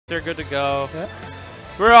they're good to go. Yeah.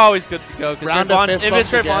 We're always good to go. Round of fist if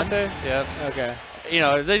it's bumps Trevonte, yeah. Okay. You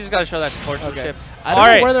know, they just got to show that sportsmanship. I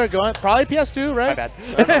don't know where they're going. Probably PS2, right? My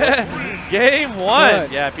bad. Game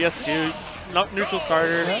 1. Yeah, PS2. Neutral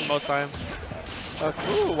starter most time.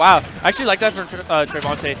 Okay. Ooh, wow. I actually like that from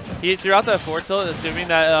Trevonte. He threw out the forward tilt, assuming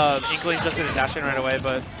that Inkling's just going to dash in right away,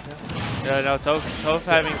 but no, Toph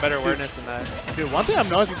having better awareness than that. Dude, one thing I'm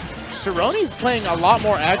noticing, Soronie's playing a lot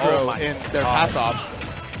more aggro in their pass-offs.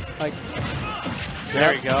 Like,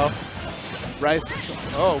 there we go. Rice.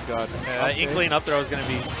 Oh, God. Yeah, that Inkling up throw is going to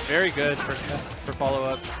be very good for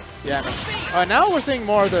follow-ups. Yeah. Now we're seeing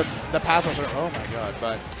more of the pass-offs. Oh, my God.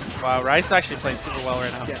 But wow, Rice is actually playing super well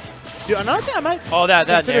right now. Yeah. Dude, another thing I might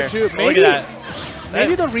consider too,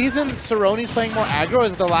 maybe the reason Soronie's playing more aggro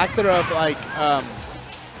is the lack thereof, like,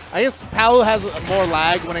 I guess Palu has more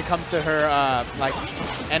lag when it comes to her, like,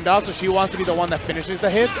 end-off, so she wants to be the one that finishes the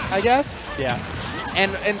hits, I guess. Yeah.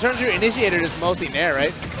 And in terms of your initiator, it's mostly Nair,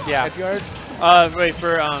 right? Yeah. Edge guard? Wait,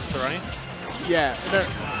 for Soronie? Yeah.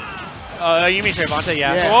 You mean Trevonte?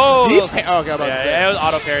 Yeah. Yeah. Whoa! Oh, okay, yeah, it was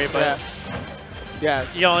auto parry, but yeah.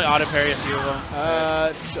 You only auto parry a few of them.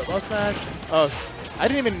 Double smash. Oh, I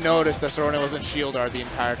didn't even notice that Soronie was in shield art the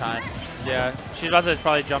entire time. Yeah, she's about to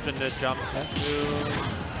probably jump into jump.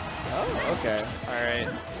 Oh, okay. All right.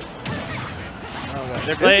 Okay.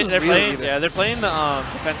 They're playing the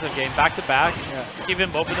defensive game back to back, keeping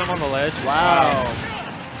both of them on the ledge. Wow.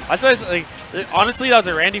 That's why it's like, honestly, that was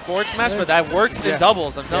a Randy Forward smash, but that works in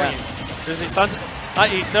doubles. I'm telling you. There's these sons.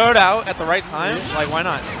 You throw it out at the right time. Like, why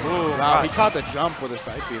not? Ooh, wow, he caught the jump with a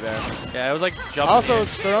side B there. Yeah, it was like jumping. Also,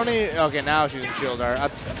 Soronie. Okay, now she's in shield art.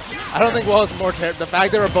 I don't think Well is more terrible. The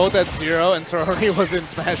fact they were both at 0 and Soronie was in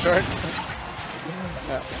smash art.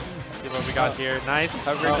 Let's see what we got here. Nice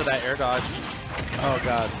coverage of that air dodge. Oh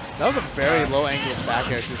God, that was a very low angle stack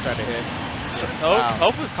air she was trying to hit.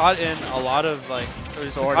 Toph was caught in a lot of like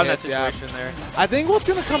caught in that situation there. I think what's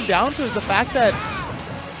gonna come down to is the fact that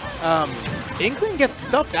Inkling gets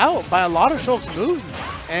stuffed out by a lot of Shulk's moves,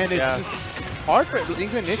 and it's just hard for Inkling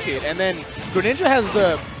to initiate. And then Greninja has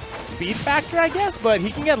the speed factor, I guess, but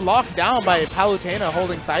he can get locked down by Palutena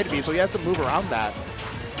holding side B, so he has to move around that.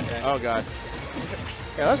 Okay. Oh God.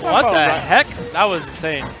 Yeah, let's what the heck? That was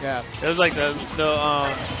insane. Yeah. It was like the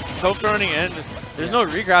Toph throwing in. There's no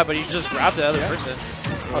regrab, but he just grabbed the other person.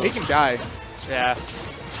 Oh, he can die. Yeah.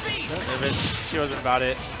 She wasn't about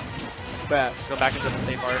it. Bad. Go back into the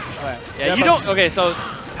safe part. Right. Yeah, you don't. Okay, so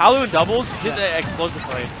Palu in doubles, you see the explosive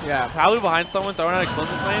flame. Yeah. Palu behind someone throwing out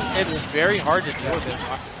explosive flame, it's very hard to deal with it.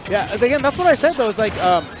 Yeah, again, that's what I said though. It's like,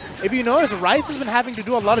 if you notice, Rice has been having to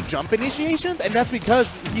do a lot of jump initiations, and that's because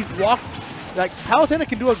he's walked. Like, Palutena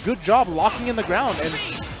can do a good job locking in the ground, and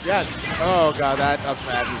yeah. Oh God, that up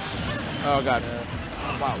smash is. Oh God.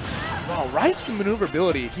 Wow. Wow, Rice's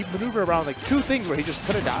maneuverability. He maneuvered around like 2 things where he just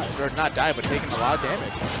could have died, or not died, but taken a lot of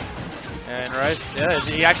damage. And Rice,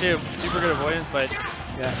 he actually had super good avoidance, but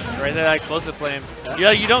right there, that explosive flame.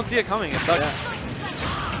 Yeah, you don't see it coming. It sucks.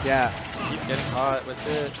 Yeah. Keep getting caught with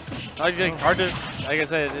it. It's like hard to, like I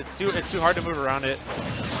said, it's too hard to move around it.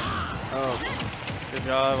 Oh, good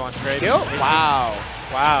job on Trey. Wow.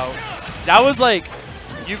 Wow. That was like,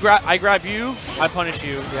 I grab you, I punish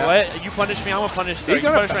you. Yeah. What? You punish me, I'm gonna punish you. You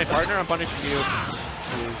punish my partner, I'm punishing you.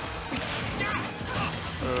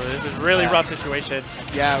 Oh, this is a really rough situation.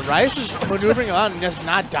 Yeah, Rice is maneuvering around and just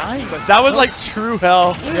not dying. But that was like true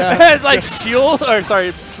hell. Yeah. It's like shield, or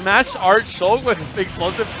sorry, smash art Shulk with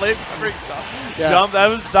explosive flame covering jump.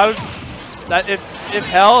 That if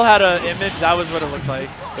hell had an image, that was what it looked like.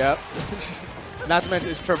 Yep. Not to mention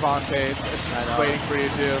it's Trevonte waiting for you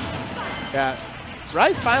too. Yeah.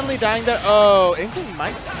 Rice finally dying there. Oh, Inkling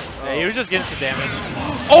might. Oh. Yeah, he was just getting some damage.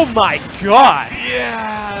 Oh my God!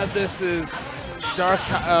 Yeah, this is dark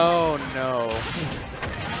time. Oh no.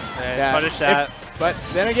 Punish that. But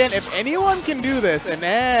then again, if anyone can do this, and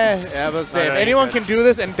I was say if anyone can do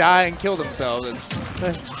this and die and kill themselves, it's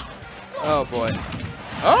oh boy.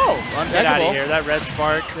 Oh, undeckable. Get out of here! That red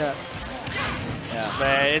spark. Yeah. Yeah.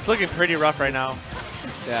 Man, it's looking pretty rough right now.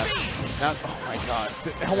 Yeah. Oh my God!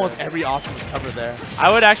 Almost every option was covered there.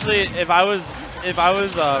 I would actually, if I was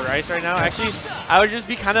Rice right now, actually, I would just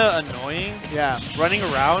be kind of annoying. Yeah. Running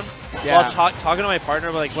around while talking to my partner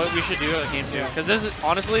about like what we should do at game 2. Because this is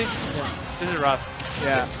honestly, this is rough.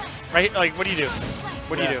 Yeah. Right? Like, what do you do?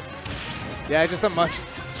 What do you do? Yeah, just a much.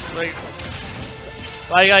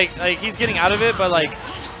 Like he's getting out of it, but like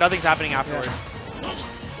nothing's happening afterwards.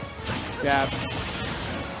 Yeah.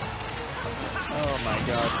 Oh my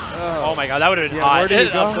God. Oh my God, that would have been hot. Where did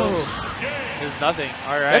he go? There's nothing.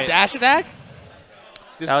 All right. That dash attack?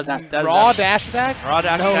 Just that raw dash attack? Raw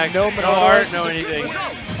dash attack. No art, no anything.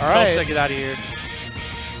 All right. Get out of here.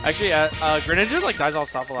 Actually, Greninja like dies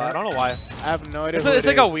off top a lot. I don't know why. I have no idea. It's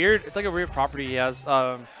like a weird property he has.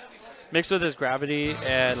 Mixed with his gravity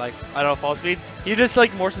and like I don't know fall speed. He just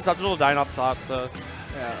like more susceptible to dying off the top. So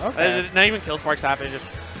yeah, okay. Not even kill sparks happen. Just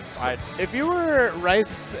died. If you were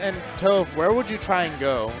Rice and Toph, where would you try and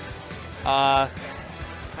go? I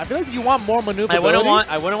feel like you want more maneuverability.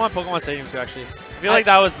 I wouldn't want Pokemon Stadium too actually. I feel like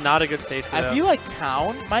that was not a good stage for them. I feel like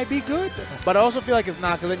Town might be good, but I also feel like it's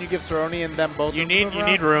not because then you give Soronie and them both. You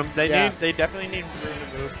need room. They definitely need room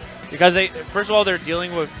to move because first of all they're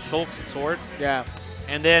dealing with Shulk's sword. Yeah.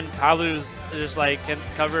 And then Palu's just like can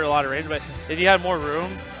cover a lot of range, but if you had more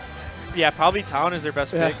room, yeah, probably Town is their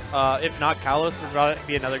best pick. If not, Kalos would probably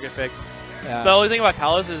be another good pick. Yeah. The only thing about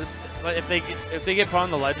Kalos is if they get put on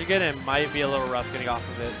the ledge again, it might be a little rough getting off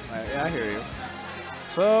of it. Yeah, I hear you.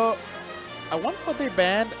 So I wonder what they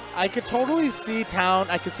banned. I could totally see Town.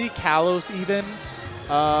 I could see Kalos even.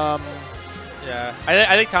 Yeah,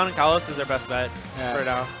 I think Town and Kalos is their best bet for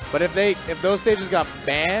now. But if those stages got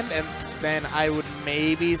banned, and then I would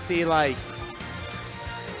maybe see like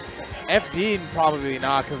FD, probably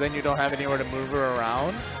not, because then you don't have anywhere to move her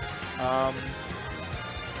around.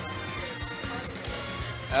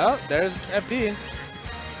 Oh, there's FD.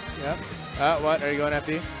 Yep. What? Are you going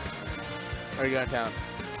FD? Or are you going Town?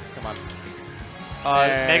 Come on.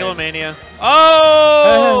 Megalomania.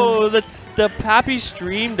 Oh, the Pappy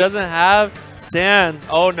stream doesn't have Sands.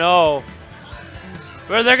 Oh no.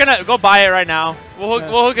 Well, they're gonna go buy it right now. We'll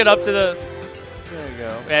hook it up to the. There you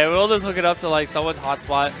go. Yeah, we'll just hook it up to like someone's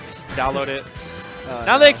hotspot. Download it.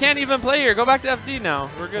 Now they can't even play here. Go back to FD now.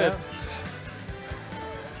 We're good. Yeah.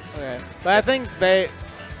 Okay, but I think they,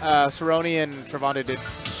 Soronie and Trevonte did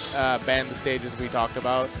ban the stages we talked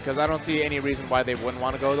about because I don't see any reason why they wouldn't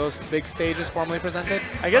want to go those big stages formally presented.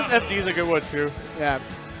 I guess FD is a good one too. Yeah,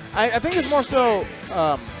 I think it's more so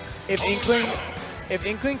if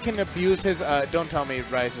Inkling can abuse his. Don't tell me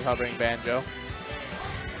Rice is hovering Banjo.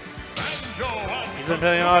 He's been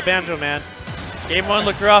playing a lot of Banjo, man. Game 1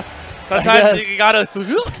 looked rough. Sometimes you gotta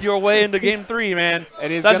hook your way into Game 3, man.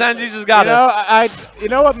 And sometimes you just gotta. You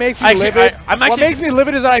know what makes me livid? What makes me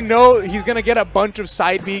livid is that I know he's gonna get a bunch of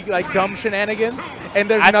side B like dumb shenanigans, and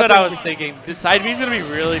there's That's nothing. what I was thinking. The side B is gonna be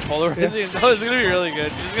really polarizing. No, it's gonna be really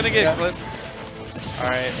good. He's gonna get clipped. All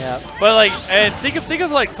right. Yeah. But like, and think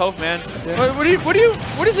of like Toph, man. Yeah.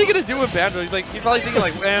 What is he gonna do with Banjo? He's probably thinking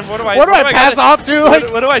like, man, what do I pass off to?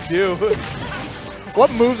 Like, what do I do? What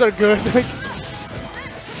moves are good?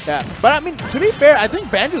 Yeah, but I mean, to be fair, I think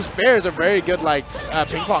Banjo's fair is a very good like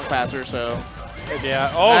ping pong passer. So. Yeah.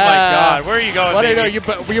 Oh my God, where are you going? What do you know?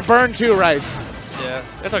 You burn too, Rice. Yeah,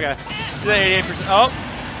 it's okay. See that 88%. Oh.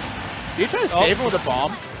 Did you try to save him with a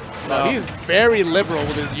bomb? No, he's very liberal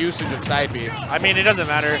with his usage of side B. I mean, it doesn't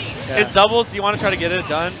matter. Yeah. It's doubles, so you want to try to get it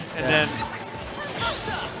done, and then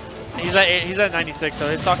he's at 96, so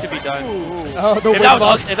his stock to be done. Ooh. Oh, if that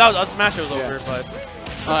was up smash, it was over, but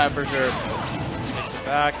for sure. Takes it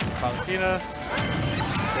back, Valentina.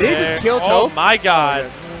 Did he just kill Toph? Oh my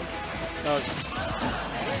God!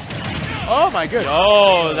 Oh my goodness!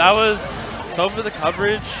 Oh, that was Toph for the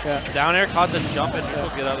coverage. Yeah. Down air caught the jump and neutral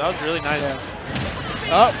get up. That was really nice. Yeah.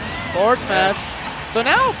 Oh, forward smash. So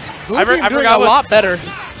now, Blue Team doing a lot better.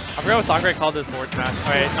 I forgot what Sakurai called this forward smash.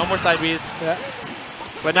 All right, no more side Bs. Yeah.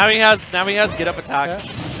 But now he has get up attack. Yeah.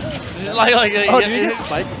 Did he get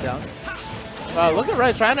spiked down? Wow, look at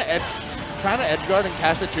Rice trying to edge guard and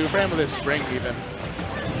catch the 2-frame with his spring even.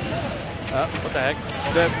 What the heck?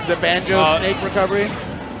 The Banjo snake recovery.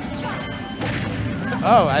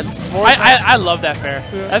 Oh, I love that fair.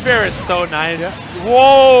 Yeah. That fair is so nice. Yeah.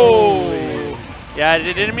 Whoa. Holy. Yeah, I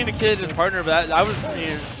didn't mean to kill his partner, but that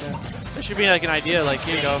should be like an idea. Like,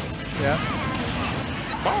 here you go. Yeah.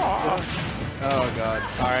 Oh God.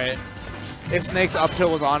 All right. If Snake's up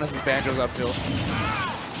tilt was honest, it's Banjo's up tilt.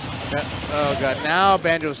 Yeah. Oh God. Now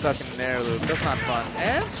Banjo's stuck in an air loop. That's not fun.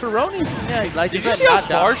 And Soronie's like. Did you see how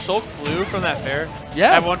far Shulk flew from that fair?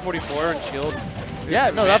 Yeah. At 144 and shield. Yeah.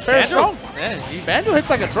 No, that fair is strong. Yeah, Banjo hits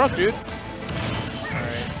like a truck, dude. All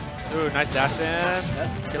right. Ooh, nice dash dance.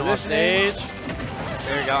 Get him off stage.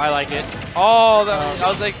 There you go. I like it. Oh, I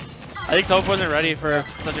was like, I think Toph wasn't ready for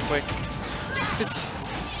such a quick.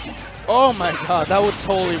 Oh my God, that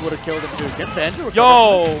totally would have killed him too. Get Banjo.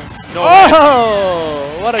 Yo. No.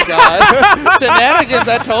 Oh, what a guy. Shenanigans,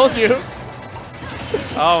 I told you.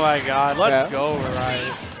 Oh my God. Let's go,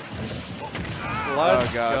 Rice.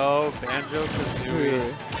 Let's go, Banjo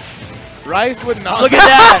Kazooie. Rice would not. Look at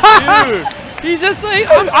that, dude. He's just like,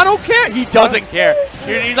 I don't care. He doesn't care.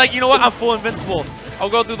 He's like, you know what? I'm full invincible. I'll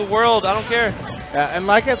go through the world. I don't care. Yeah, and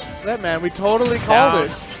like I said, man, we totally called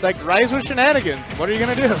it. It's like Rice with shenanigans. What are you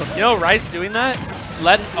gonna do? You know, Rice doing that?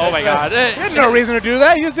 Oh my God! He had no reason to do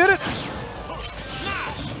that. He just did it.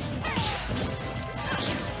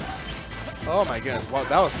 Oh my goodness! Wow,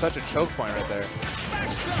 that was such a choke point right there.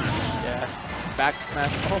 Yeah. Back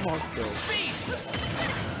smash almost killed.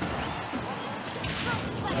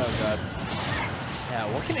 Oh god. Yeah,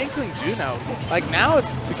 what can Inkling do now? Like now it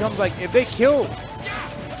becomes like if they kill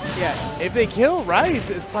Rice,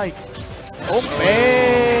 it's like oh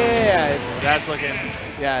man. That's looking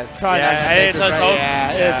probably not gonna take this,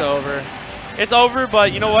 right? It's over. It's over,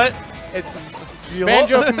 but you know what?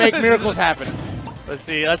 Banjo can make miracles happen. Let's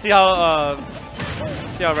see how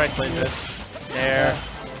Rice plays this. There.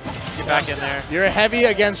 Get back in there. You're heavy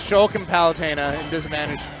against Shulk and Palutena in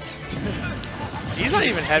disadvantage. He's not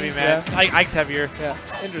even heavy, man. Yeah. Ike's heavier. Yeah.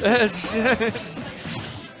 Interesting.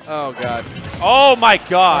 Oh god. Oh my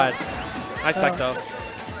god. Nice tech though.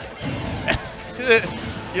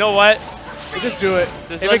 You know what? Just do it.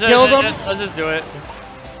 If it kills him, let's just do it.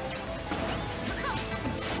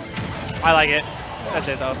 I like it. That's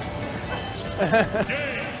it though.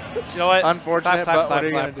 You know what? Unfortunate, clap, but clap, what are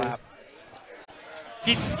you clap, gonna clap.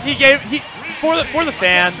 He gave for the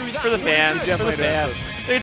fans, for the fans, Yeah, for the fans.